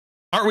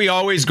Aren't we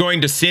always going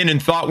to sin in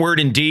thought, word,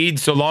 and deed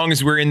so long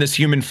as we're in this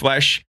human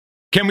flesh?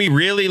 Can we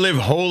really live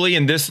holy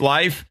in this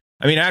life?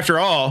 I mean, after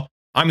all,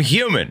 I'm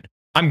human.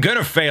 I'm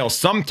gonna fail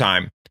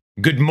sometime.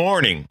 Good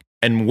morning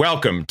and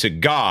welcome to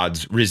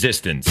God's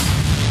Resistance.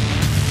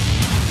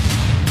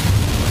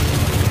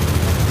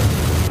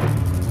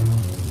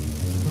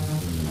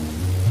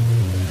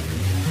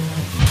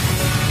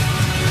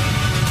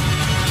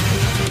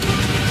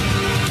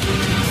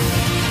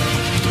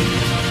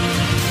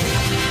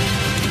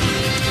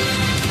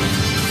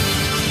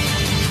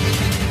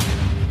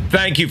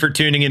 Thank you for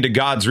tuning into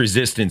God's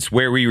Resistance,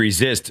 where we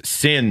resist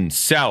sin,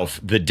 self,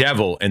 the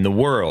devil, and the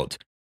world.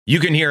 You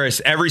can hear us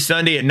every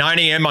Sunday at 9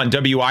 a.m. on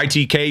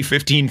WITK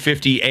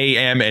 1550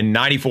 AM and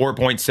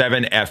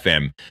 94.7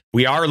 FM.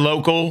 We are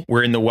local.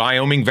 We're in the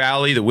Wyoming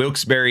Valley, the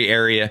Wilkes-Barre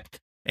area.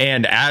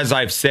 And as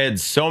I've said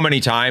so many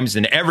times,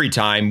 and every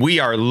time, we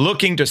are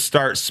looking to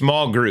start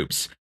small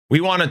groups. We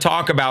want to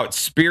talk about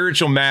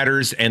spiritual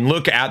matters and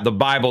look at the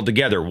Bible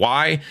together.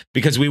 Why?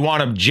 Because we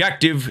want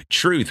objective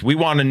truth. We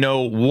want to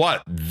know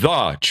what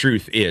the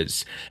truth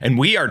is. And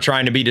we are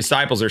trying to be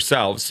disciples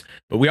ourselves,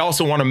 but we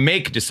also want to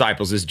make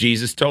disciples as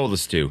Jesus told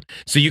us to.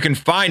 So you can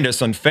find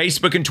us on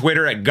Facebook and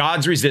Twitter at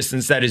God's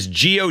Resistance. That is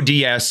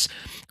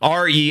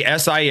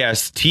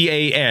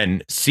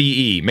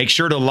GODSRESISTANCE. Make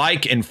sure to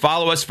like and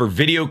follow us for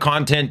video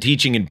content,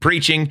 teaching, and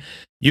preaching.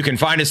 You can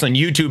find us on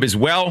YouTube as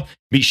well.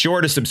 Be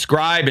sure to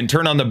subscribe and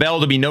turn on the bell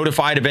to be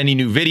notified of any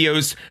new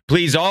videos.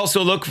 Please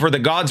also look for the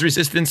God's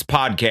Resistance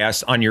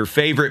podcast on your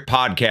favorite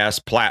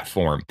podcast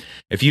platform.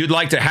 If you'd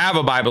like to have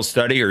a Bible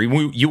study, or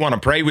you want to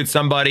pray with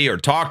somebody or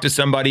talk to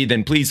somebody,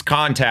 then please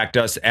contact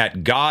us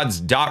at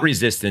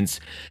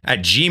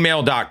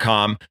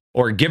gods.resistance@gmail.com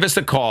or give us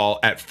a call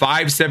at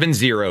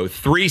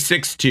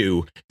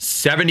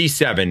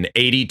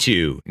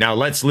 570-362-7782. Now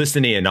let's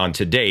listen in on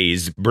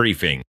today's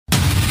briefing.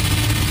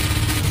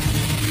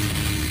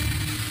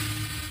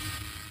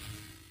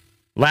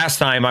 Last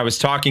time I was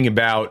talking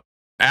about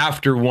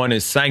after one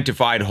is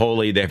sanctified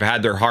holy, they've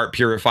had their heart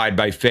purified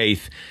by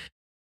faith.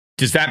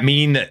 Does that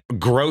mean that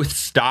growth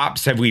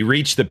stops? Have we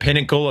reached the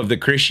pinnacle of the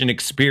Christian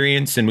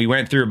experience? And we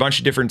went through a bunch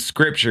of different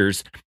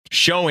scriptures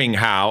showing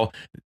how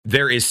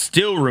there is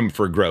still room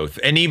for growth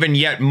and even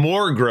yet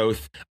more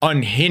growth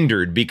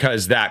unhindered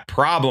because that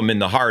problem in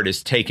the heart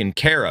is taken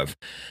care of.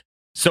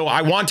 So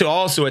I want to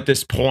also at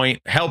this point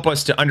help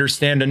us to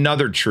understand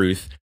another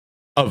truth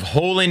of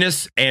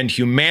holiness and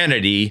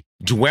humanity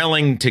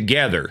dwelling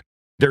together.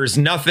 There's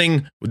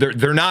nothing,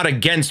 they're not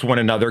against one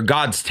another.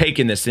 God's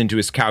taken this into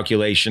his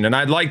calculation. And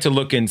I'd like to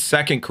look in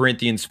 2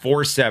 Corinthians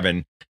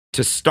 4:7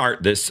 to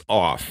start this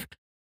off.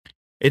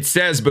 It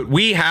says, "But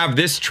we have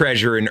this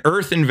treasure in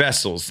earthen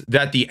vessels,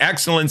 that the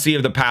excellency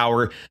of the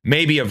power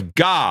may be of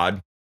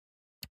God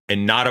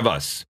and not of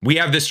us." We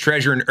have this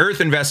treasure in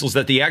earthen vessels,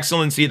 that the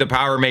excellency of the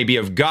power may be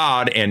of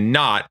God and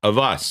not of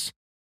us.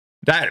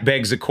 That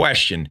begs a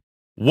question.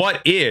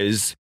 What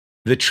is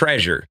the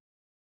treasure?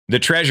 The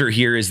treasure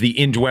here is the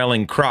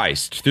indwelling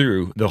Christ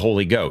through the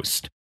Holy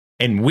Ghost.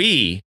 And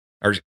we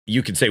are,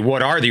 you could say,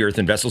 what are the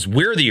earthen vessels?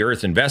 We're the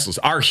earthen vessels,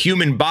 our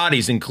human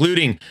bodies,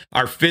 including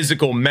our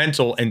physical,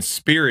 mental, and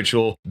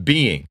spiritual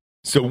being.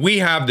 So we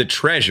have the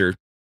treasure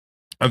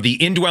of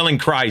the indwelling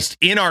Christ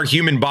in our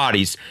human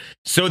bodies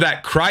so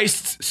that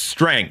Christ's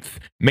strength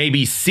may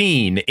be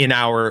seen in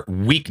our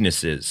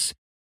weaknesses.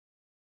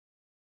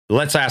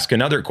 Let's ask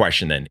another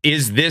question then.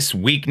 Is this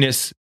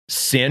weakness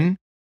sin?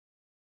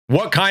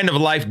 What kind of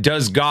life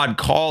does God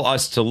call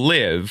us to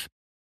live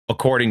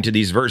according to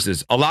these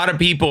verses? A lot of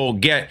people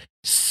get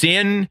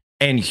sin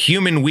and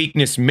human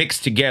weakness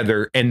mixed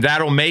together, and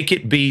that'll make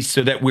it be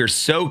so that we're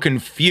so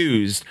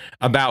confused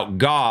about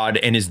God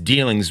and his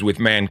dealings with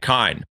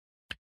mankind.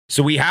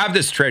 So we have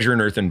this treasure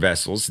in earthen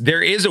vessels.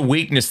 There is a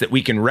weakness that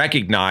we can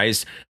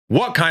recognize.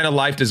 What kind of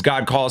life does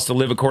God call us to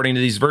live according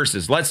to these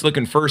verses? Let's look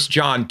in 1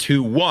 John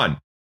 2:1.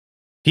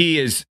 He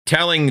is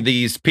telling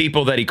these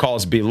people that he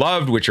calls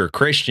beloved, which are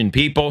Christian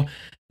people,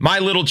 "My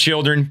little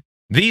children,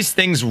 these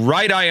things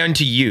write I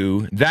unto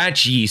you,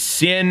 that ye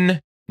sin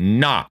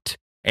not.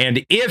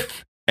 And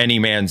if any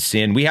man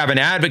sin, we have an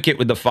advocate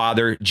with the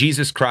Father,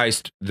 Jesus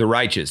Christ the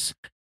righteous."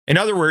 In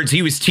other words,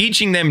 he was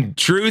teaching them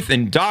truth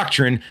and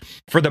doctrine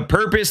for the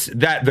purpose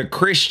that the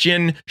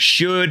Christian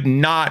should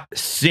not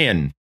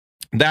sin.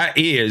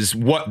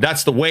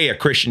 That's the way a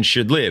Christian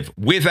should live,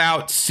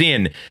 without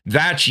sin,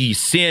 that ye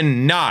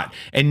sin not.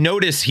 And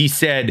notice he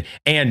said,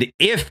 and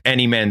if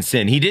any man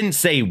sin. He didn't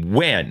say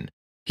when.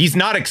 He's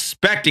not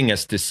expecting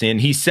us to sin.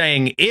 He's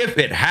saying if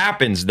it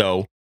happens,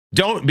 though,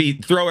 don't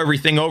throw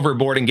everything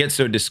overboard and get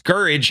so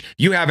discouraged.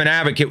 You have an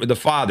advocate with the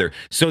Father.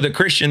 So the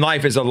Christian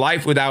life is a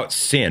life without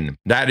sin.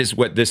 That is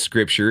what this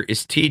scripture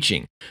is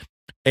teaching.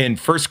 In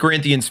 1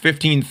 Corinthians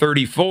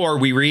 15:34,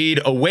 we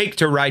read, "Awake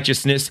to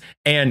righteousness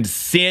and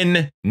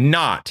sin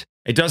not."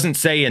 It doesn't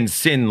say and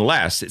sin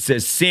less. It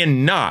says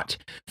sin not.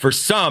 "For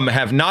some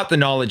have not the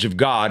knowledge of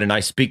God, and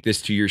I speak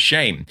this to your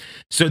shame."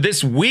 So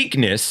this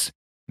weakness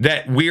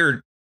that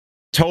we're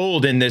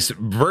told in this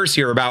verse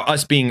here about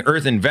us being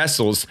earthen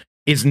vessels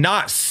is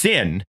not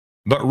sin.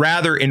 but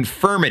rather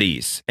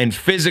infirmities and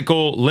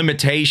physical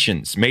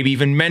limitations, maybe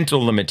even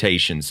mental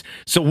limitations.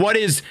 So what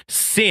is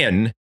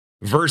sin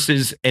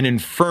versus an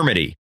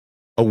infirmity,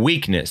 a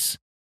weakness?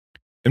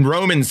 In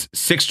Romans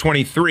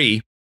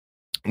 6:23,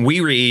 we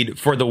read,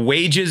 "For the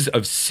wages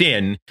of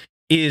sin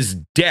is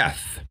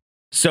death."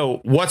 So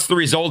what's the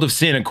result of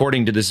sin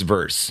according to this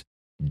verse?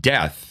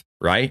 Death,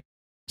 right?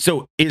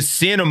 So is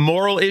sin a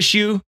moral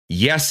issue?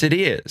 Yes, it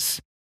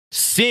is.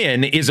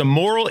 Sin is a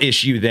moral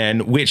issue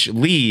then, which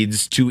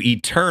leads to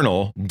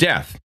eternal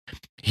death.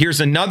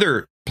 Here's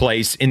another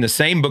place in the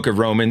same book of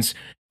Romans,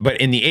 but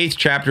in the 8th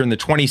chapter, in the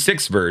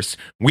 26th verse,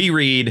 we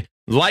read,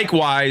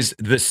 "Likewise,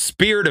 the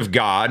Spirit of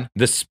God,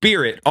 the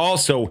Spirit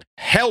also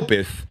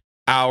helpeth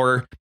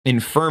our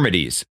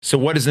infirmities." So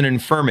what is an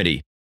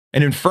infirmity?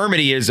 An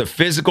infirmity is a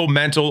physical,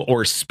 mental,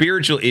 or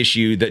spiritual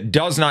issue that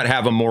does not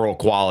have a moral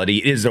quality.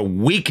 It is a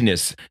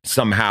weakness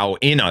somehow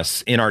in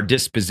us, in our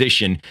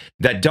disposition,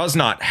 that does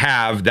not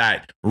have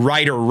that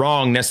right or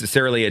wrong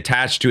necessarily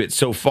attached to it,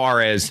 so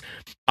far as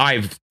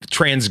I've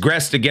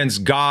transgressed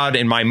against God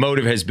and my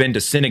motive has been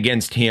to sin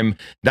against him.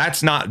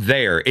 That's not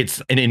there.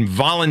 It's an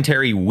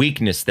involuntary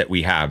weakness that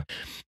we have.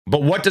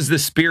 But what does the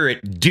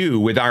Spirit do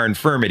with our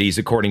infirmities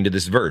according to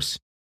this verse?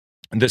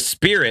 The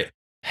Spirit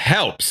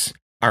helps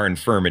our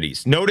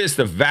infirmities. Notice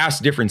the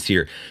vast difference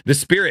here. The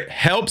Spirit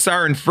helps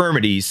our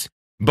infirmities,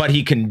 but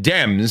he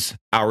condemns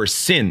our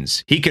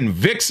sins. He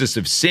convicts us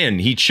of sin.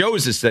 He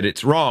shows us that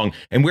it's wrong,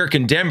 and we're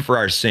condemned for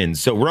our sins.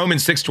 So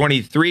Romans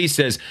 6:23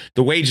 says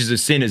the wages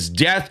of sin is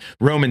death.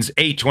 Romans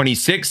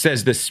 8:26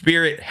 says the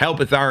Spirit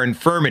helpeth our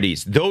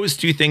infirmities. Those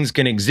two things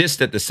can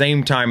exist at the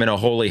same time in a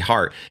holy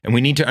heart, and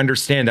we need to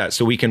understand that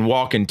so we can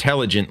walk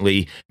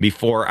intelligently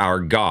before our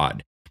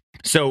God.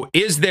 So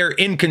is there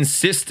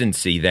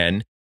inconsistency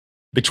then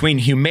between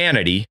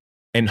humanity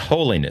and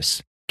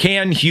holiness?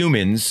 Can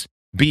humans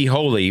be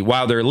holy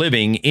while they're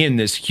living in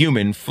this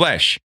human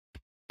flesh?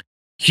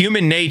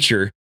 Human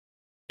nature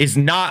is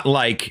not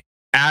like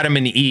Adam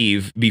and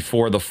Eve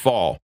before the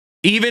fall.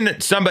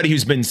 Even somebody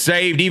who's been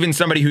saved, even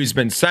somebody who's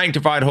been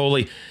sanctified,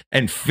 holy,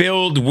 and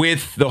filled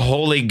with the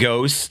Holy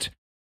Ghost,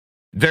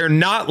 they're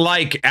not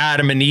like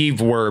Adam and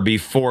Eve were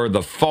before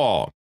the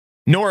fall,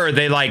 nor are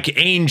they like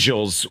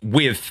angels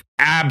with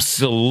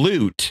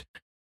absolute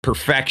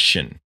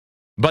perfection.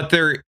 But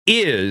there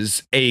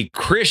is a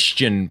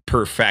Christian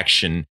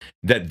perfection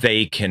that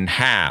they can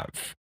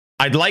have.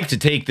 I'd like to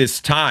take this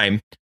time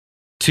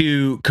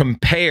to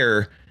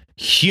compare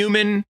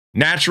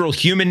natural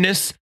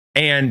humanness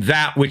and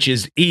that which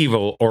is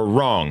evil or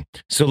wrong.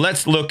 So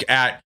let's look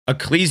at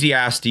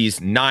Ecclesiastes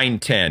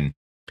 9:10.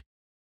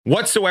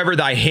 "Whatsoever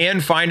thy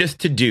hand findeth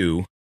to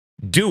do,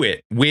 do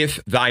it with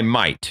thy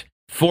might.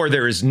 For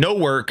there is no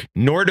work,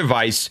 nor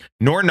device,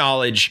 nor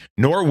knowledge,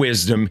 nor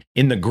wisdom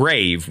in the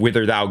grave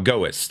whither thou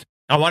goest."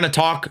 I want to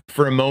talk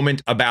for a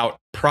moment about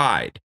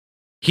pride.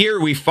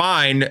 Here we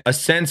find a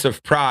sense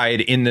of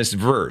pride in this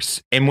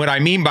verse. And what I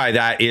mean by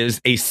that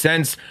is a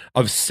sense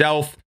of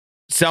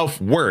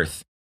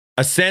self-worth,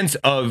 a sense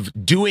of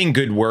doing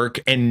good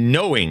work and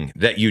knowing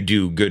that you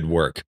do good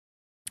work.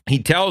 He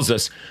tells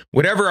us,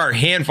 whatever our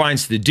hand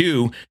finds to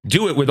do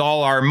it with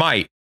all our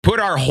might. Put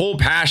our whole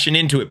passion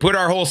into it. Put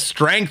our whole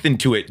strength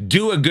into it.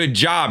 Do a good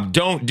job.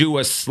 Don't do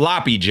a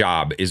sloppy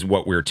job, is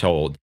what we're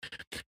told.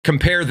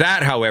 Compare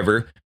that,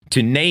 however,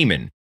 to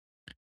Naaman.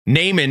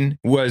 Naaman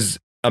was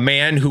a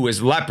man who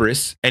was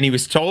leprous, and he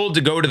was told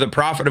to go to the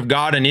prophet of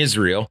God in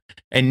Israel.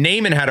 And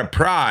Naaman had a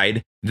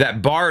pride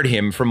that barred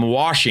him from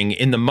washing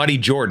in the muddy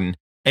Jordan,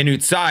 and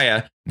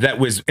Uzziah that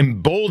was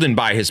emboldened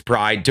by his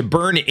pride to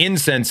burn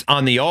incense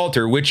on the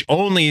altar, which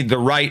only the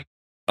right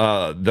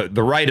of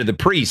the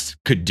priest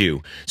could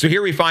do. So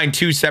here we find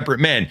two separate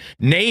men.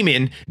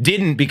 Naaman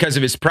didn't, because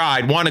of his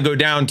pride, want to go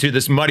down to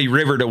this muddy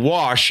river to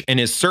wash, and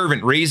his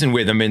servant reasoned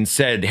with him and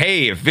said,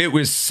 "Hey, if it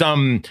was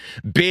some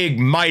big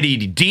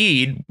mighty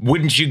deed,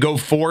 wouldn't you go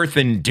forth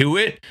and do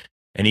it?"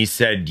 And he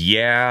said,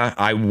 "Yeah,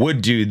 I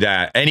would do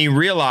that." And he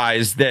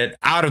realized that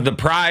out of the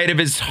pride of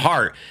his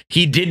heart,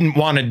 he didn't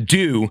want to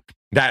do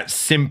that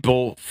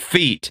simple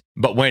feat.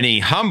 But when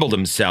he humbled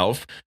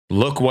himself,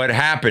 look what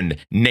happened.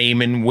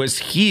 Naaman was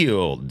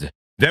healed.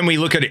 Then we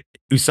look at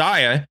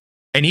Uzziah,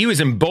 and he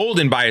was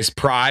emboldened by his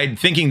pride,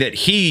 thinking that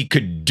he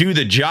could do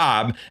the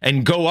job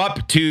and go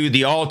up to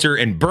the altar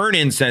and burn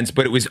incense,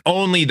 but it was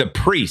only the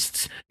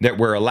priests that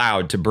were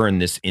allowed to burn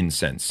this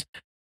incense.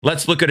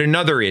 Let's look at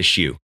another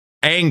issue.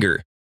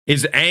 Anger.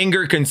 Is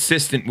anger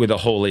consistent with a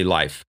holy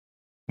life?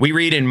 We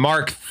read in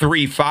Mark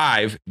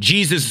 3:5,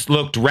 Jesus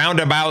looked round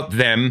about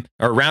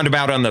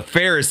on the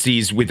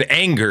Pharisees with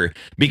anger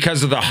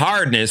because of the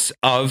hardness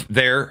of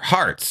their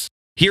hearts.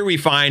 Here we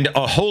find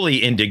a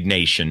holy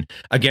indignation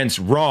against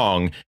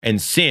wrong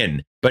and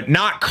sin, but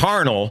not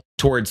carnal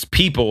towards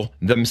people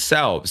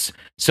themselves.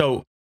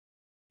 So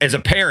as a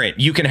parent,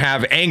 you can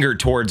have anger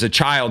towards a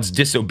child's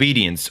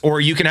disobedience, or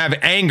you can have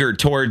anger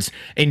towards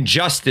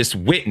injustice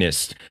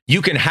witnessed.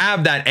 You can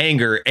have that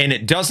anger, and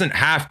it doesn't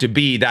have to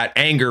be that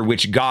anger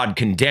which God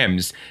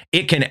condemns.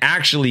 It can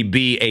actually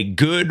be a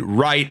good,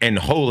 right, and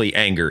holy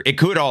anger. It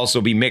could also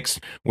be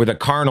mixed with a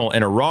carnal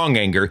and a wrong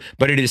anger,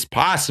 but it is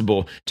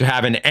possible to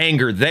have an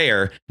anger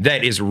there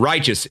that is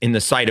righteous in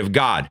the sight of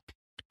God.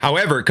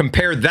 However,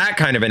 compare that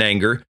kind of an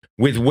anger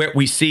with what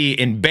we see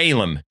in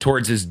Balaam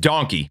towards his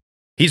donkey.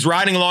 He's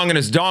riding along on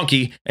his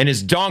donkey, and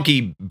his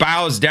donkey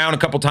bows down a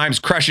couple times,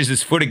 crushes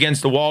his foot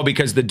against the wall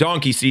because the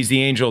donkey sees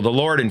the angel of the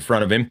Lord in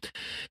front of him.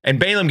 And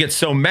Balaam gets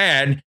so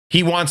mad,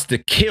 he wants to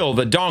kill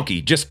the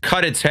donkey, just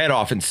cut its head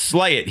off and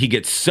slay it. He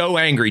gets so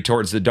angry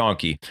towards the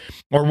donkey.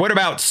 Or what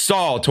about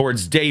Saul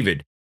towards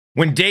David?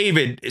 When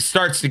David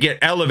starts to get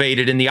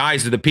elevated in the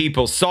eyes of the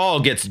people, Saul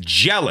gets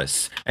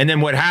jealous. And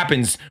then what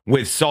happens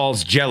with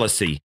Saul's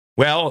jealousy?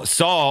 Well,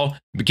 Saul,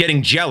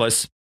 getting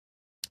jealous,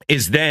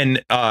 is then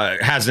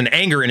has an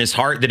anger in his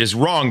heart that is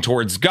wrong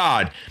towards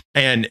God.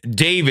 And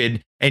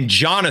David and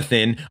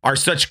Jonathan are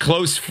such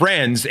close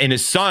friends, and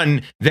his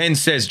son then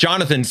says,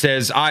 Jonathan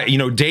says,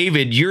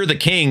 David, you're the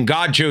king.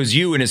 God chose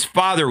you. And his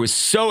father was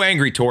so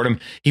angry toward him,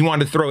 he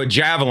wanted to throw a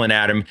javelin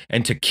at him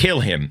and to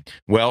kill him.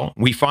 Well,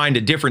 we find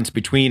a difference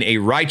between a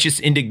righteous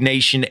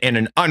indignation and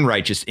an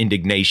unrighteous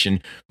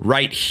indignation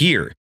right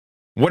here.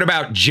 What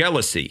about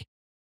jealousy?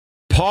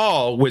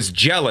 Paul was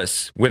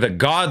jealous with a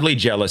godly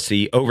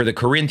jealousy over the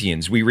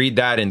Corinthians. We read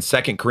that in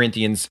 2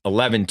 Corinthians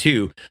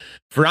 11:2.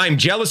 For I am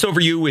jealous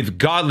over you with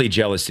godly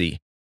jealousy.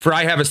 For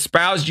I have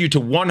espoused you to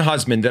one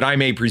husband, that I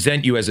may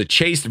present you as a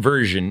chaste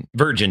virgin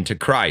to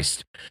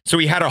Christ. So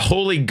he had a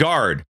holy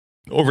guard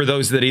over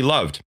those that he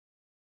loved.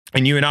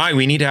 And you and I,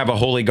 we need to have a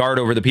holy guard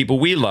over the people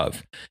we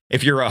love.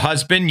 If you're a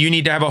husband, you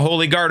need to have a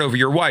holy guard over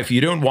your wife.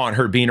 You don't want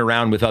her being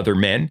around with other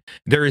men.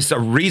 There is a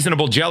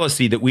reasonable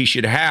jealousy that we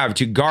should have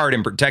to guard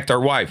and protect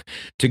our wife,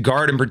 to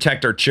guard and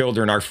protect our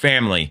children, our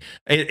family.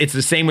 It's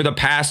the same with a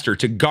pastor,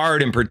 to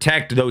guard and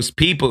protect those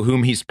people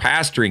whom he's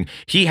pastoring.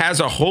 He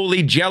has a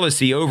holy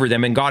jealousy over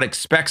them, and God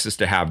expects us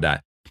to have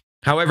that.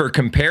 However,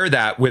 compare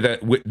that with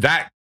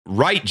that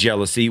right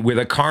jealousy with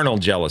a carnal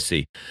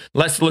jealousy.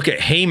 Let's look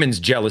at Haman's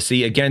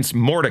jealousy against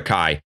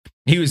Mordecai.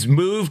 He was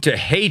moved to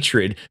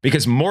hatred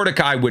because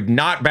Mordecai would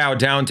not bow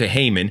down to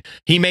Haman.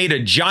 He made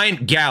a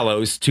giant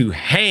gallows to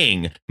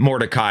hang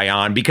Mordecai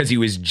on because he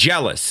was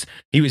jealous.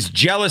 He was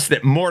jealous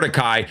that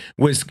Mordecai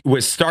was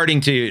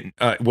starting to,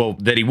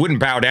 that he wouldn't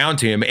bow down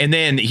to him. And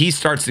then he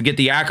starts to get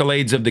the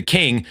accolades of the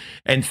king,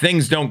 and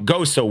things don't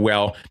go so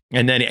well.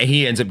 And then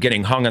he ends up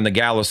getting hung on the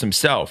gallows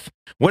himself.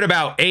 What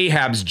about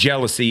Ahab's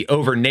jealousy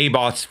over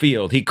Naboth's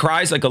field? He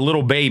cries like a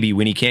little baby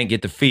when he can't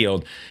get the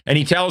field. And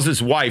he tells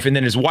his wife, and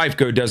then his wife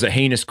does a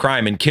heinous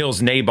crime and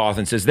kills Naboth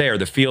and says, there,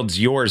 the field's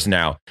yours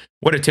now.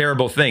 What a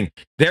terrible thing.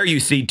 There you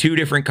see two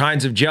different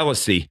kinds of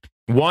jealousy.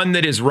 One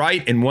that is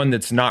right and one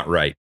that's not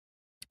right.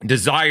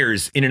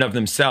 Desires in and of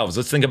themselves.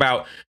 Let's think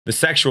about the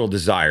sexual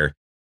desire.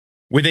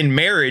 Within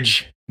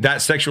marriage,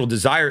 that sexual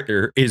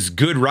desire is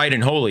good, right,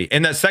 and holy.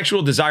 And that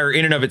sexual desire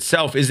in and of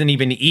itself isn't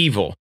even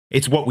evil.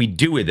 It's what we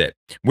do with it.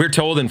 We're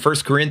told in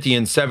 1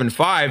 Corinthians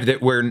 7:5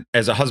 that we're,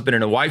 as a husband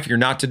and a wife, you're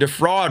not to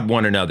defraud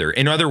one another.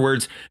 In other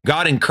words,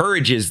 God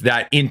encourages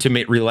that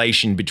intimate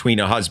relation between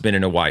a husband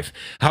and a wife.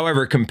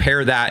 However,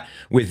 compare that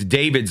with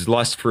David's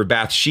lust for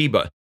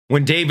Bathsheba.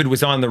 When David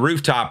was on the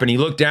rooftop and he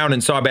looked down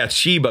and saw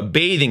Bathsheba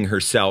bathing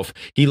herself,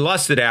 he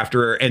lusted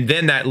after her, and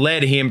then that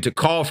led him to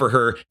call for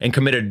her and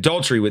commit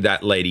adultery with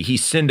that lady. He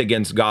sinned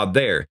against God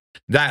there.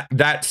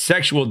 That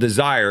sexual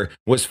desire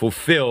was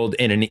fulfilled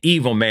in an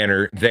evil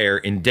manner there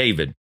in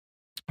David.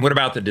 What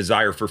about the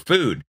desire for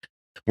food?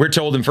 We're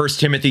told in 1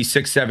 Timothy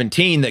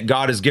 6:17 that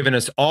God has given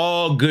us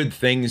all good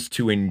things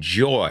to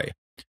enjoy.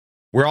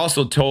 We're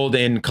also told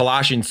in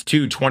Colossians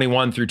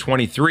 2:21 through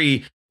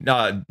 23,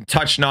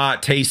 touch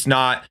not, taste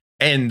not,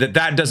 and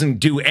that doesn't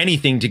do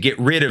anything to get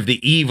rid of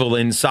the evil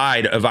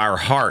inside of our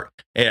heart.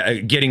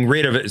 Getting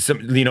rid of it,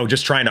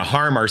 just trying to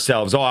harm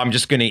ourselves. Oh, I'm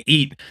just going to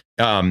eat,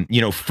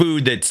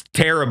 food that's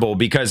terrible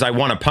because I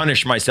want to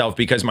punish myself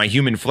because my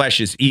human flesh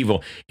is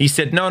evil. He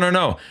said,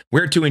 no.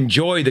 We're to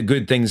enjoy the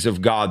good things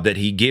of God that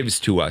he gives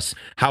to us.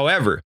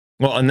 However,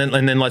 and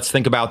then let's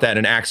think about that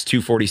in Acts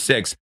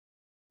 2:46.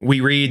 We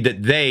read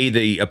that they,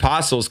 the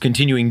apostles,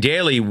 continuing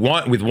daily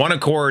with one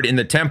accord in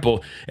the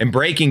temple and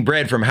breaking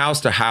bread from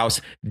house to house,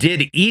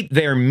 did eat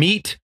their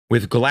meat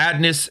with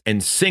gladness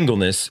and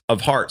singleness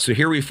of heart. So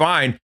here we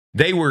find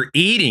they were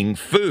eating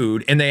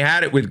food, and they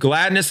had it with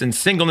gladness and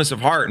singleness of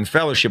heart and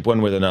fellowship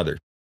one with another.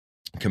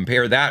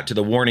 Compare that to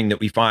the warning that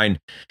we find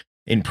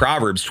in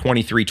Proverbs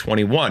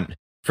 23:21.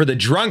 For the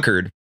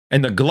drunkard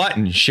and the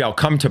glutton shall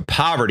come to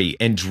poverty,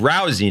 and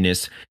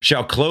drowsiness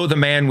shall clothe a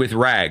man with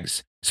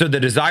rags. So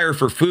the desire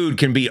for food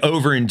can be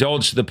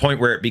overindulged to the point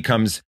where it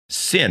becomes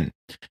sin.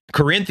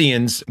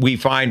 Corinthians, we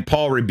find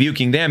Paul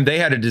rebuking them. They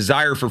had a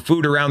desire for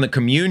food around the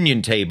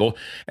communion table,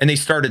 and they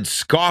started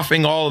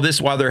scoffing all of this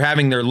while they're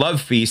having their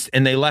love feast,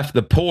 and they left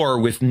the poor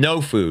with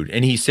no food.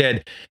 And he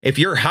said, if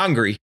you're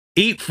hungry,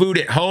 eat food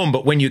at home,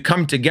 but when you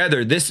come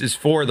together, this is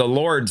for the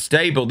Lord's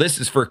table. This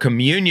is for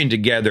communion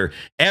together.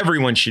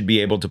 Everyone should be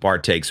able to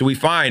partake. So we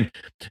find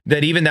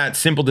that even that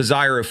simple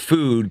desire of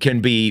food can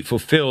be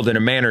fulfilled in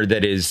a manner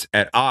that is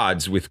at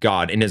odds with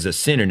God and is a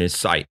sin in his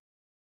sight.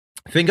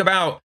 Think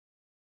about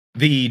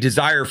the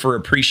desire for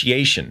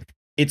appreciation.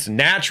 It's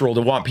natural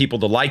to want people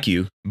to like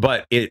you,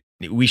 but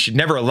we should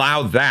never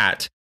allow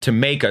that to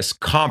make us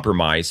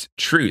compromise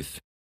truth.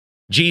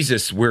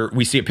 Jesus, where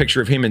we see a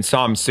picture of him in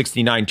Psalm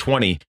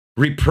 69:20,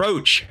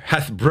 reproach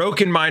hath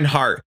broken mine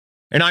heart,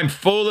 and I'm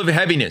full of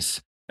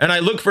heaviness. And I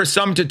looked for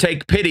some to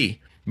take pity,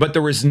 but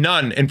there was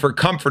none, and for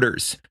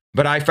comforters,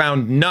 but I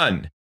found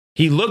none.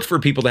 He looked for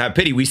people to have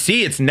pity. We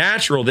see it's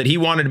natural that he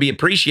wanted to be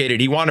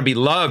appreciated. He wanted to be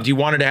loved. He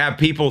wanted to have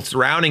people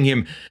surrounding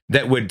him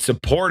that would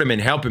support him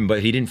and help him,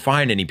 but he didn't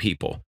find any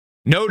people.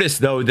 Notice,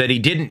 though, that he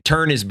didn't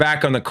turn his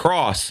back on the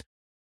cross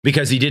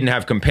because he didn't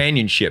have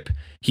companionship.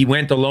 He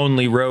went the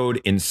lonely road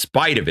in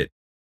spite of it.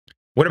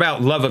 What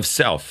about love of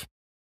self?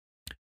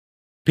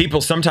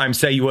 People sometimes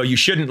say, well, you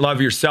shouldn't love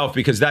yourself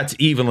because that's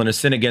evil and a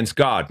sin against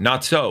God.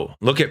 Not so.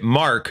 Look at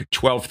Mark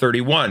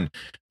 12:31.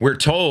 We're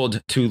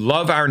told to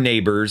love our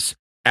neighbors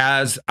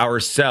as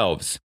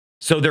ourselves.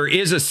 So there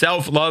is a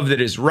self-love that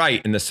is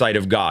right in the sight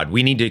of God.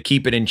 We need to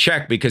keep it in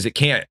check because it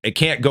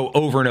can't go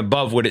over and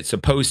above what it's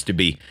supposed to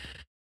be.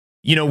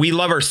 You know, we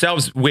love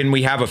ourselves when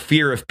we have a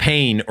fear of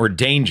pain or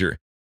danger.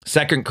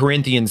 2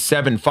 Corinthians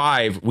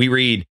 7:5, we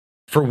read,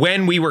 for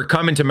when we were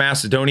come into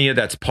Macedonia,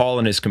 that's Paul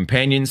and his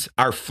companions,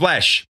 our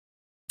flesh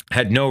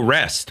had no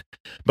rest,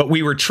 but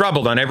we were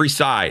troubled on every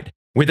side.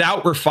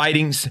 Without were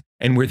fightings,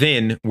 and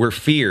within were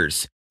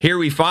fears. Here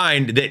we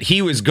find that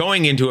he was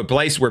going into a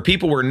place where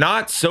people were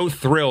not so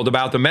thrilled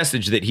about the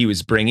message that he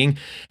was bringing,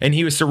 and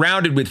he was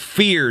surrounded with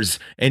fears,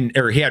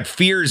 or he had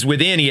fears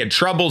within, he had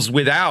troubles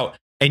without,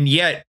 and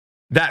yet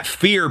that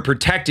fear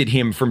protected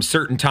him from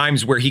certain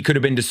times where he could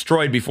have been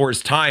destroyed before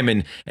his time,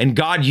 and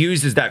God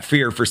uses that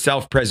fear for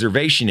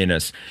self-preservation in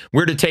us.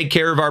 We're to take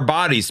care of our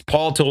bodies.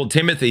 Paul told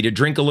Timothy to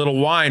drink a little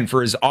wine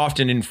for his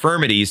often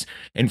infirmities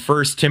in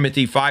 1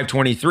 Timothy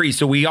 5:23.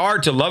 So we are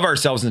to love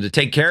ourselves and to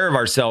take care of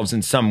ourselves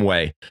in some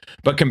way.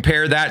 But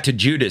compare that to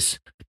Judas,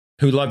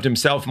 who loved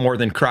himself more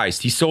than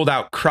Christ. He sold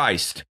out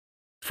Christ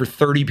for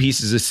 30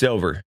 pieces of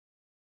silver.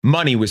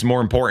 Money was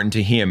more important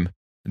to him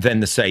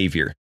than the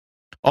Savior.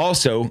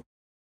 Also,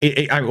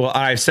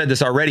 I've said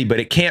this already, but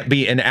it can't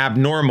be an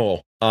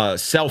abnormal,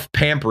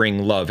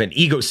 self-pampering love, an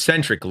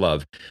egocentric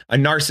love, a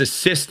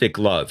narcissistic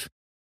love.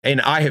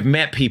 And I have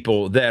met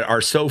people that are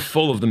so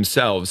full of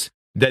themselves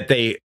that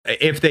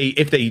if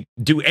they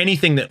do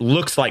anything that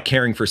looks like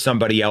caring for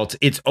somebody else,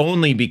 it's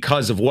only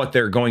because of what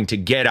they're going to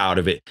get out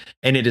of it.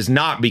 And it is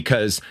not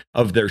because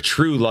of their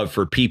true love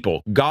for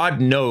people. God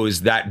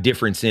knows that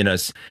difference in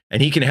us,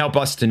 and he can help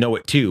us to know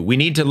it too. We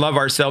need to love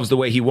ourselves the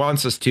way he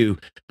wants us to,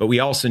 but we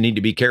also need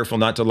to be careful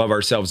not to love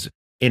ourselves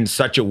in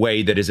such a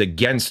way that is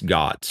against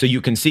God. So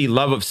you can see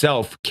love of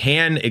self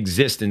can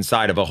exist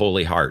inside of a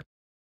holy heart.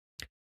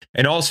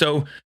 And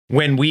also,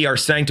 when we are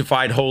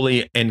sanctified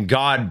holy and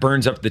God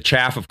burns up the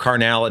chaff of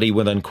carnality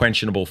with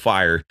unquenchable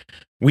fire,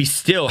 we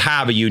still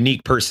have a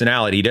unique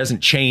personality. It doesn't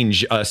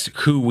change us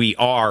who we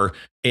are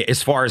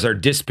as far as our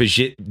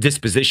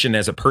disposition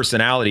as a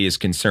personality is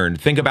concerned.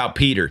 Think about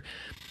Peter.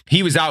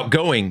 He was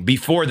outgoing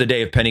before the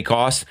day of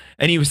Pentecost,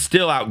 and he was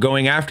still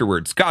outgoing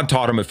afterwards. God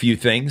taught him a few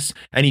things,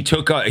 and he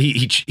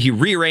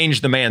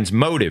rearranged the man's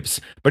motives,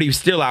 but he was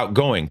still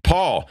outgoing.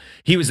 Paul,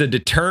 he was a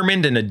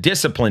determined and a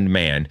disciplined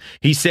man.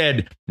 He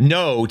said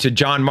no to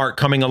John Mark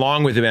coming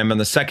along with him on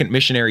the second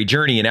missionary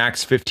journey in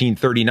Acts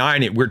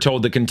 15:39. We're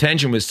told the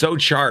contention was so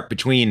sharp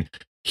between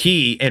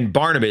he and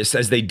Barnabas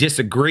as they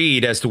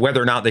disagreed as to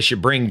whether or not they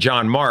should bring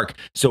John Mark.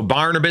 So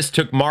Barnabas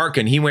took Mark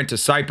and he went to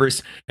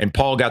Cyprus, and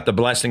Paul got the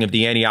blessing of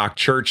the Antioch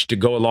church to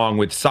go along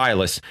with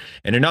Silas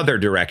in another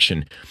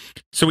direction.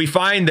 So we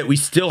find that we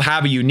still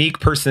have a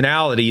unique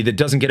personality that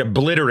doesn't get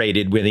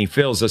obliterated when he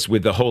fills us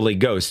with the Holy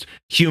Ghost.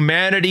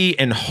 Humanity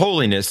and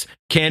holiness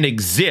can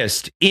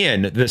exist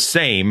in the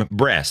same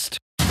breast.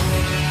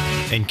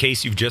 In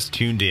case you've just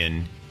tuned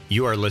in,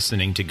 you are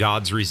listening to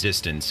God's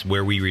Resistance,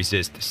 where we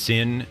resist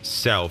sin,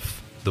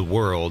 self, the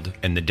world,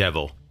 and the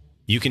devil.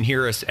 You can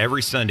hear us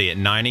every Sunday at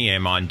 9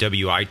 a.m. on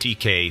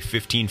WITK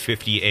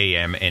 1550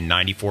 AM and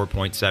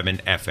 94.7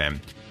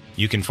 FM.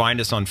 You can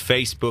find us on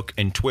Facebook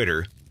and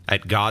Twitter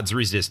at God's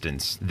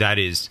Resistance. That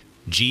is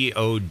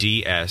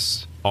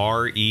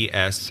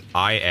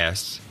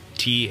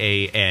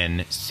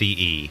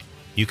GODSRESISTANCE.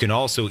 You can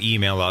also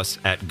email us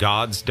at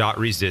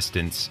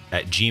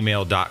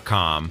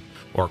gods.resistance@gmail.com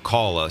or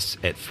call us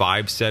at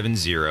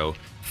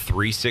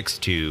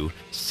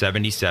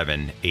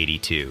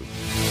 570-362-7782.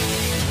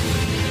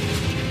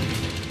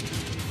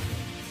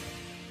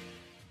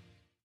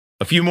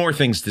 A few more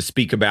things to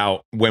speak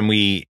about when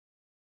we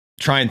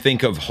try and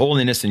think of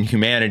holiness and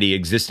humanity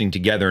existing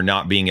together,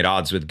 not being at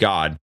odds with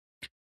God.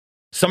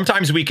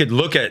 Sometimes we could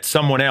look at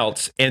someone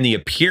else and the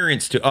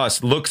appearance to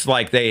us looks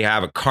like they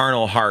have a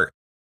carnal heart,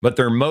 but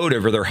their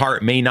motive or their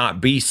heart may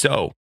not be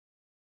so.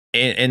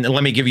 And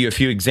let me give you a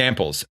few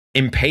examples.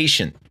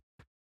 Impatient.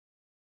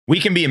 We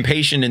can be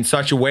impatient in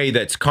such a way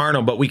that's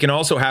carnal, but we can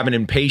also have an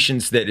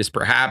impatience that is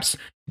perhaps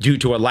due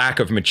to a lack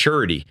of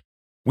maturity.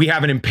 We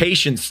have an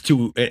impatience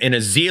and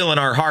a zeal in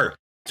our heart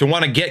to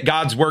want to get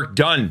God's work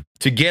done,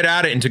 to get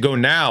at it and to go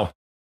now.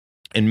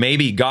 And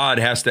maybe God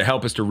has to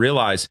help us to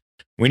realize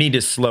we need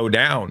to slow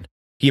down.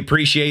 He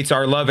appreciates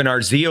our love and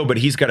our zeal, but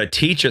he's got to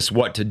teach us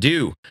what to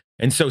do.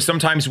 And so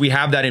sometimes we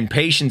have that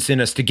impatience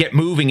in us to get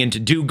moving and to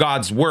do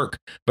God's work.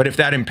 But if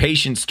that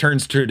impatience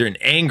turns to an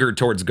anger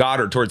towards God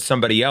or towards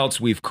somebody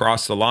else, we've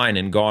crossed the line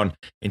and gone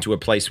into a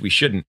place we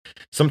shouldn't.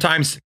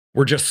 Sometimes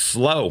we're just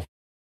slow.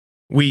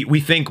 We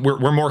think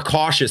we're more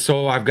cautious.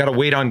 Oh, I've got to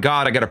wait on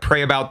God. I got to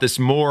pray about this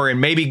more.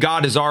 And maybe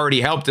God has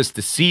already helped us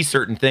to see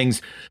certain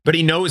things, but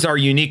he knows our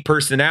unique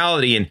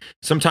personality. And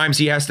sometimes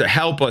he has to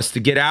help us to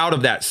get out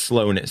of that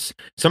slowness.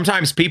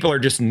 Sometimes people are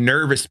just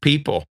nervous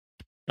people.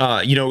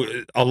 A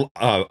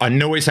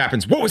noise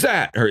happens. What was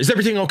that? Or is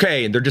everything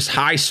okay? And they're just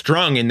high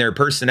strung in their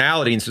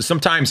personality. And so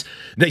sometimes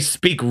they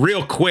speak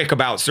real quick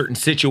about certain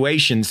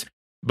situations,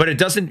 but it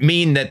doesn't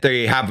mean that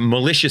they have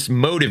malicious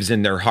motives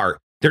in their heart.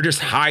 They're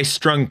just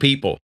high-strung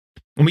people.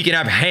 And we can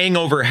have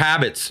hangover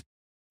habits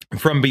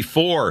from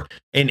before,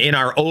 in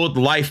our old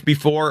life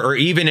before, or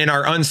even in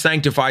our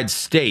unsanctified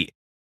state.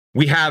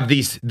 We have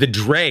the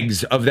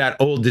dregs of that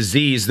old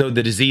disease, though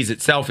the disease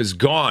itself is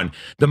gone.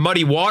 The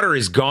muddy water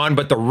is gone,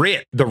 but the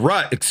rut,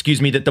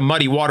 that the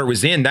muddy water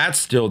was in, that's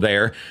still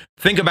there.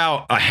 Think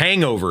about a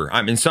hangover.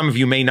 I mean, some of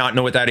you may not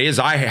know what that is.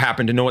 I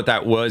happen to know what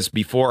that was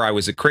before I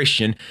was a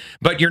Christian.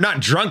 But you're not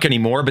drunk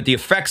anymore, but the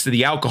effects of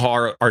the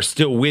alcohol are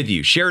still with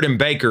you. Sheridan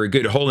Baker, a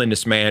good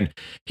holiness man,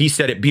 he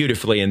said it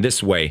beautifully in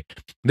this way.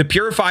 The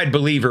purified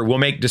believer will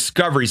make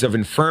discoveries of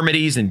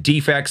infirmities and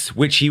defects,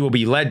 which he will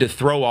be led to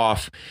throw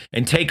off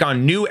and take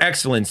on new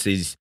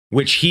excellencies,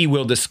 which he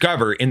will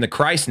discover in the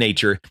Christ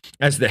nature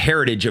as the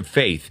heritage of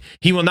faith.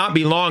 He will not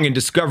be long in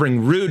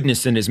discovering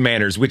rudeness in his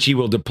manners, which he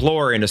will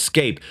deplore and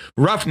escape,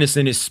 roughness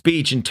in his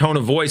speech and tone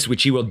of voice,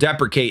 which he will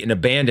deprecate and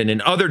abandon,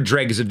 and other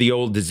dregs of the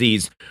old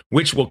disease,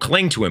 which will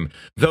cling to him,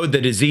 though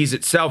the disease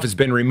itself has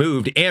been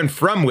removed, and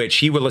from which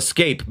he will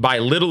escape by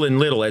little and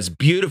little, as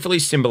beautifully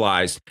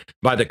symbolized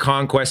by the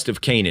conquest of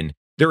Canaan.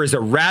 There is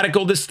a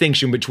radical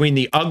distinction between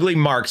the ugly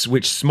marks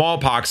which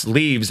smallpox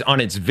leaves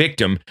on its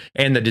victim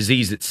and the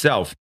disease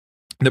itself.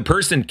 The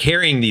person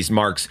carrying these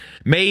marks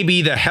may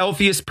be the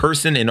healthiest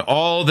person in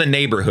all the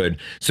neighborhood.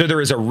 So there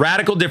is a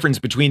radical difference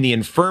between the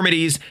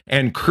infirmities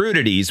and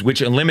crudities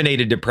which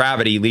eliminated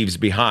depravity leaves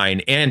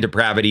behind, and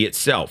depravity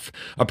itself.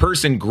 A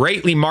person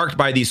greatly marked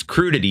by these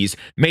crudities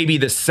may be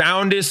the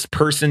soundest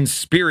person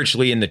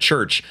spiritually in the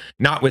church,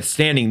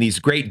 notwithstanding these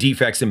great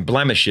defects and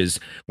blemishes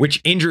which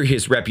injure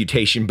his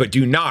reputation but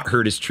do not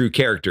hurt his true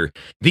character.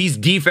 These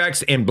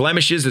defects and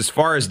blemishes, as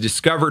far as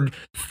discovered,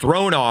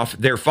 thrown off,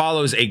 there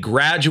follows a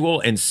gradual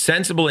and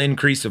sensible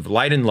increase of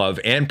light and love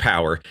and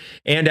power,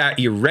 and at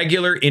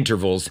irregular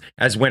intervals,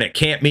 as when at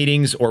camp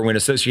meetings or when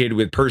associated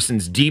with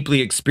persons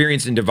deeply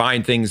experienced in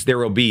divine things, there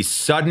will be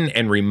sudden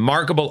and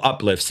remarkable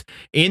uplifts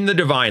in the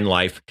divine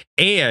life,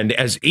 and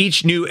as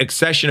each new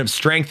accession of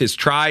strength is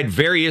tried,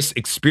 various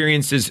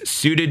experiences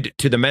suited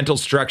to the mental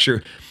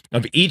structure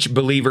of each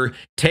believer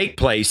take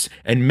place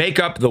and make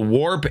up the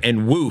warp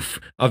and woof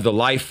of the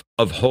life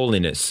of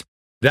holiness.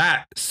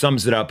 That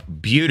sums it up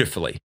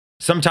beautifully.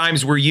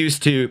 Sometimes we're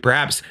used to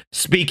perhaps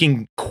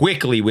speaking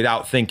quickly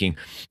without thinking.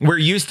 We're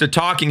used to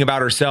talking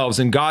about ourselves,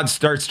 and God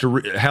starts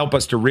to help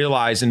us to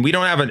realize, and we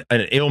don't have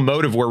an ill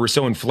motive where we're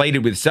so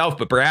inflated with self,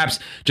 but perhaps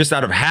just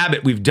out of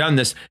habit we've done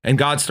this, and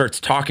God starts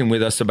talking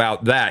with us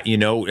about that,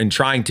 and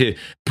trying to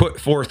put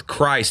forth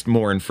Christ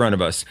more in front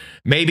of us.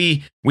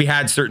 Maybe we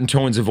had certain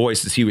tones of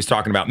voice, as he was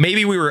talking about.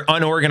 Maybe we were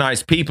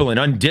unorganized people and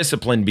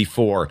undisciplined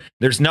before.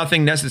 There's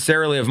nothing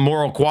necessarily of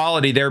moral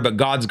quality there, but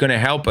God's going to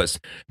help us.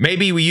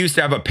 Maybe we used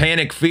to have a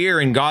panic fear,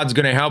 and God's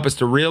going to help us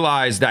to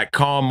realize that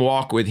calm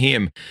walk with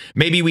him.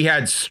 Maybe we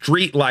had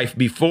street life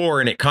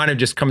before, and it kind of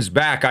just comes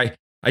back.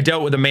 I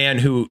dealt with a man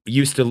who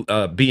used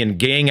to be in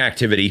gang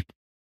activity,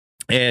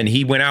 and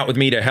he went out with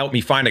me to help me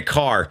find a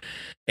car.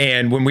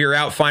 And when we were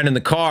out finding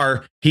the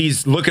car,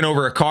 he's looking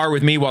over a car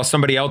with me while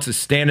somebody else is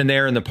standing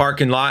there in the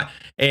parking lot.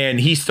 And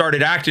he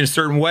started acting a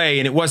certain way,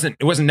 and it wasn't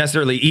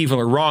necessarily evil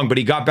or wrong, but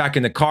he got back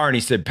in the car and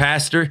he said,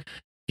 "Pastor,"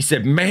 he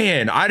said,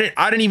 "Man, I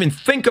didn't even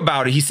think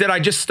about it." He said, "I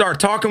just started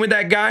talking with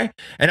that guy.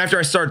 And after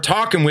I started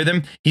talking with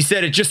him, he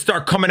said, it just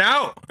started coming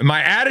out. And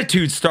my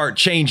attitude started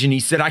changing." He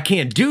said, "I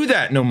can't do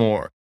that no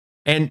more."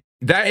 And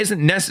that isn't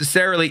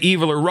necessarily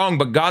evil or wrong,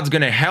 but God's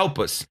going to help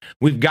us.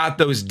 We've got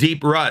those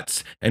deep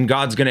ruts, and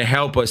God's going to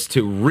help us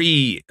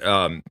to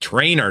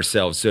train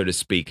ourselves, so to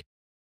speak.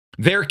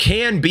 There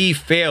can be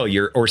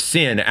failure or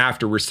sin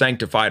after we're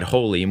sanctified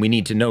holy, and we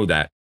need to know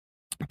that.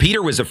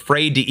 Peter was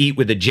afraid to eat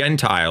with the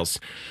Gentiles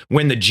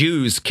when the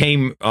Jews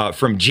came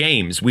from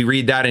James. We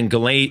read that in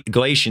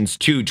Galatians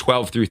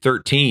 2:12 through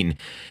 13.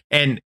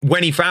 And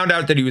when he found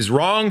out that he was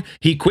wrong,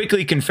 he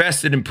quickly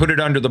confessed it and put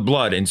it under the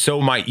blood. And so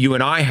might you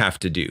and I have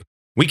to do.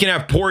 We can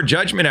have poor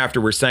judgment after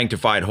we're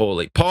sanctified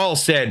holy. Paul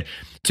said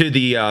to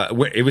the,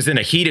 it was in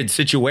a heated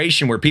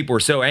situation where people were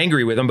so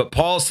angry with him, but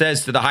Paul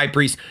says to the high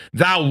priest,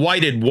 thou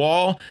whited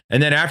wall.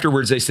 And then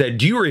afterwards they said,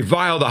 do you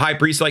revile the high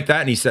priest like that?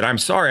 And he said, I'm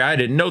sorry, I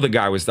didn't know the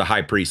guy was the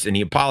high priest. And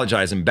he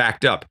apologized and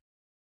backed up.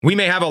 We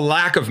may have a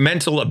lack of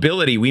mental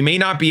ability. We may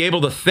not be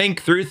able to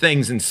think through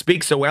things and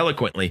speak so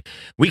eloquently.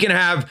 We can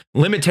have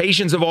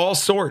limitations of all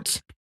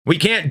sorts. We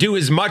can't do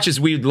as much as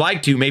we'd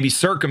like to. Maybe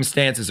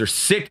circumstances or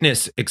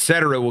sickness,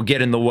 etc., will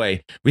get in the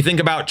way. We think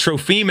about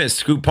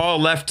Trophimus, who Paul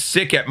left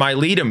sick at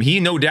Miletum.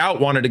 He no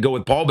doubt wanted to go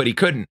with Paul, but he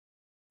couldn't.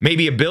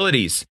 Maybe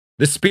abilities.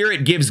 The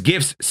Spirit gives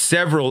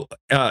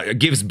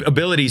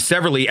abilities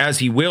severally as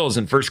he wills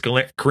in 1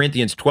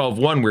 Corinthians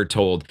 12:1, we're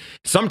told.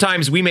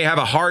 Sometimes we may have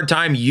a hard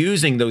time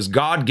using those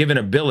God-given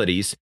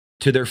abilities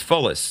to their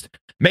fullest.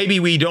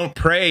 Maybe we don't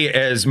pray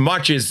as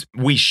much as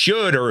we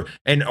should or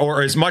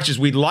as much as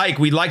we'd like.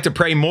 We'd like to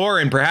pray more,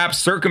 and perhaps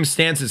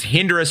circumstances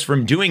hinder us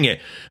from doing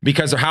it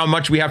because of how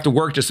much we have to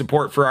work to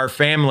support for our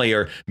family,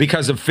 or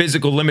because of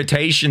physical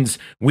limitations.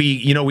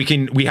 We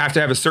have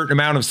to have a certain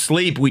amount of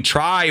sleep. We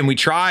try,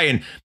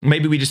 and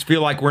maybe we just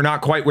feel like we're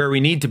not quite where we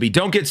need to be.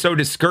 Don't get so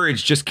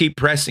discouraged. Just keep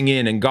pressing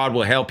in, and God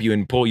will help you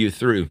and pull you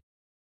through.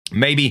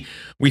 Maybe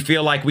we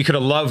feel like we could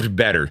have loved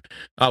better.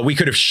 We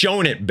could have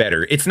shown it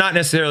better. It's not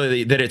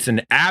necessarily that it's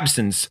an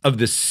absence of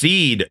the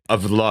seed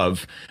of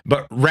love,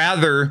 but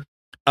rather,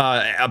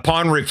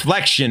 upon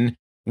reflection,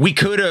 we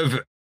could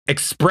have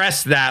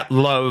expressed that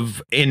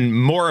love in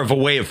more of a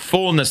way of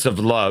fullness of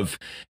love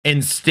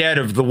instead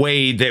of the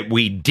way that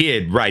we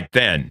did right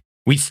then.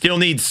 We still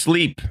need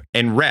sleep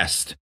and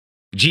rest.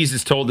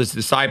 Jesus told his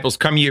disciples,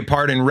 come ye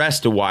apart and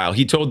rest a while.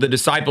 He told the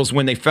disciples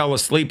when they fell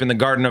asleep in the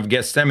Garden of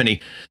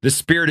Gethsemane, the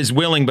spirit is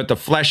willing, but the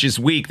flesh is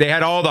weak. They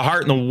had all the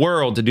heart in the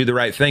world to do the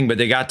right thing, but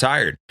they got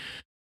tired.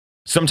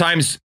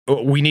 Sometimes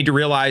we need to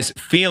realize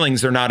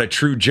feelings are not a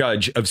true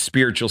judge of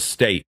spiritual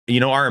state. You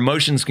know, our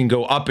emotions can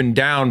go up and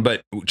down,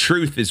 but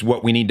truth is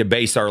what we need to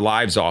base our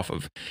lives off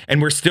of.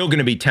 And we're still going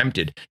to be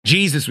tempted.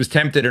 Jesus was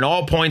tempted in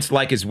all points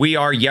like as we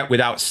are, yet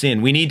without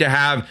sin. We need to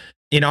have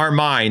in our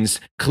minds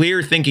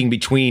clear thinking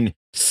between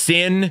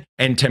sin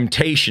and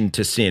temptation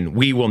to sin.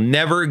 We will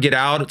never get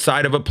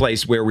outside of a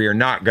place where we are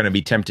not going to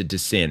be tempted to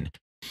sin.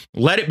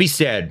 Let it be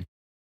said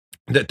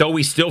that though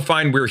we still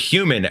find we're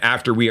human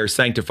after we are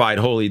sanctified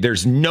holy,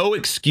 there's no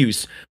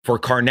excuse for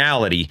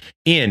carnality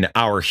in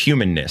our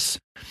humanness.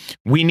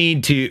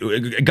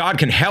 God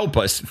can help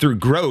us through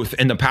growth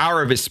and the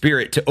power of his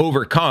Spirit to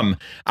overcome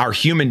our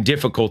human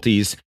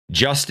difficulties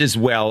just as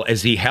well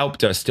as he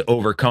helped us to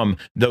overcome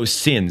those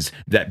sins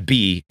that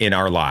be in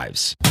our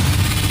lives.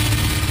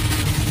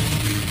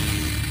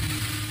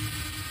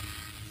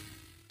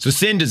 So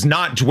sin does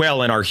not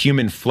dwell in our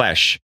human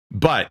flesh,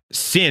 but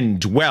sin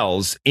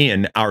dwells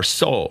in our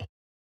soul.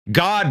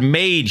 God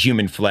made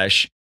human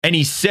flesh, and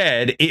he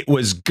said it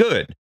was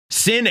good.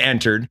 Sin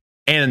entered,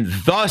 and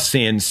the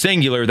sin,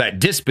 singular, that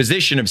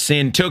disposition of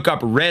sin, took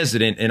up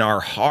resident in our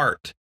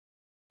heart.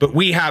 But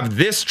we have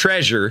this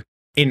treasure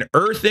in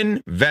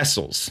earthen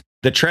vessels,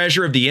 the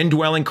treasure of the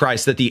indwelling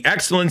Christ, that the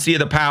excellency of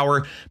the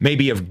power may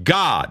be of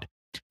God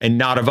and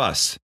not of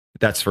us.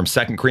 That's from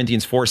 2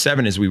 Corinthians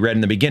 4:7, as we read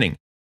in the beginning.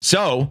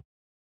 So,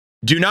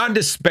 do not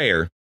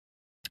despair,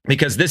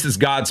 because this is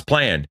God's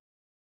plan.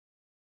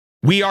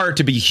 We are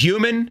to be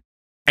human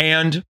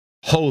and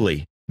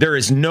holy. There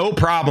is no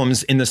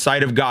problems in the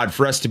sight of God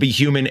for us to be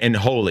human and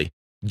holy.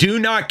 Do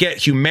not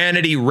get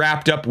humanity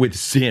wrapped up with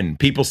sin.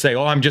 People say,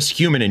 oh, I'm just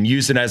human, and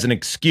use it as an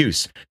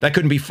excuse. That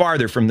couldn't be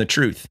farther from the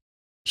truth.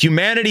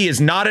 Humanity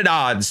is not at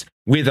odds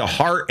with a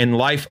heart and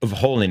life of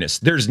holiness.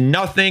 There's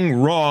nothing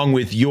wrong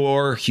with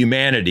your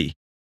humanity.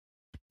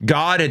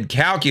 God had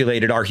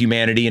calculated our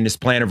humanity in his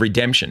plan of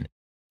redemption,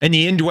 and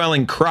the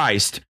indwelling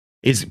Christ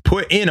is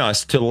put in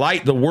us to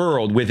light the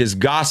world with his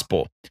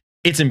gospel.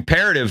 It's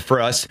imperative for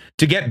us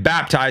to get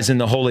baptized in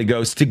the Holy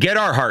Ghost, to get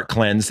our heart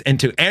cleansed, and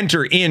to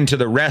enter into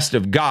the rest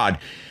of God.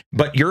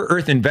 But your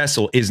earthen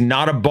vessel is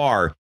not a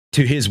bar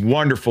to his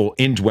wonderful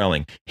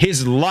indwelling.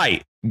 His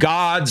light,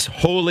 God's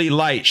holy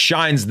light,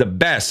 shines the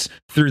best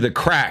through the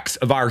cracks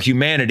of our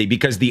humanity,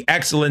 because the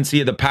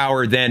excellency of the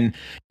power then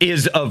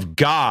is of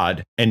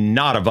God and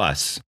not of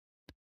us.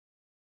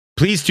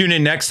 Please tune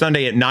in next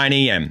Sunday at 9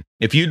 a.m.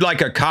 If you'd like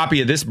a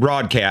copy of this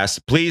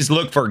broadcast, please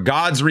look for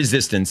God's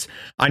Resistance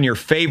on your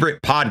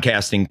favorite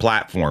podcasting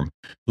platform.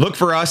 Look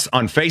for us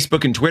on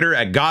Facebook and Twitter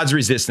at God's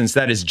Resistance.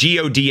 That is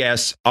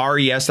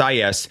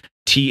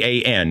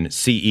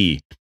GODSRESISTANCE.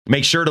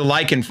 Make sure to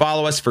like and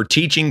follow us for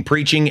teaching,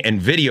 preaching,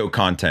 and video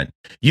content.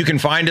 You can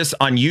find us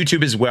on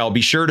YouTube as well. Be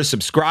sure to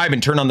subscribe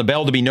and turn on the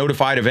bell to be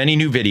notified of any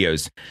new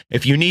videos.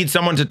 If you need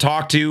someone to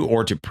talk to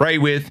or to pray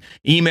with,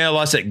 email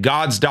us at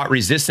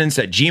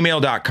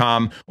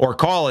gods.resistance@gmail.com or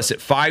call us at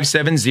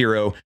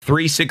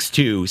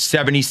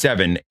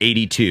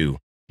 570-362-7782.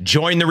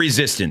 Join the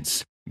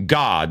resistance.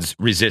 God's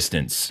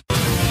resistance.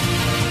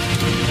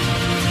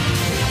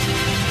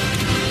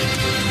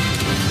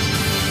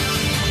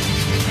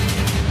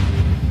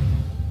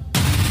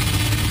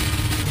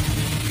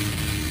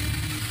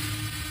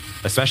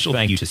 A special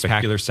thank you to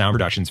Spectacular Sound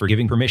Productions for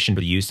giving permission for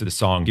the use of the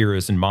song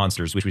Heroes and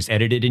Monsters, which was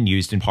edited and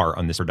used in part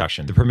on this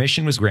production. The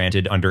permission was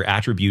granted under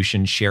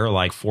Attribution Share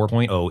Alike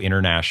 4.0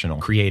 International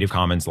Creative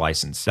Commons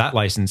license. That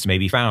license may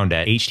be found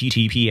at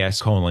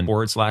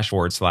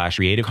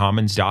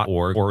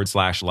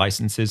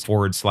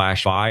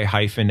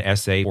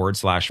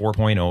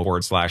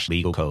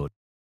https://creativecommons.org/licenses/by-sa/4.0/legal code.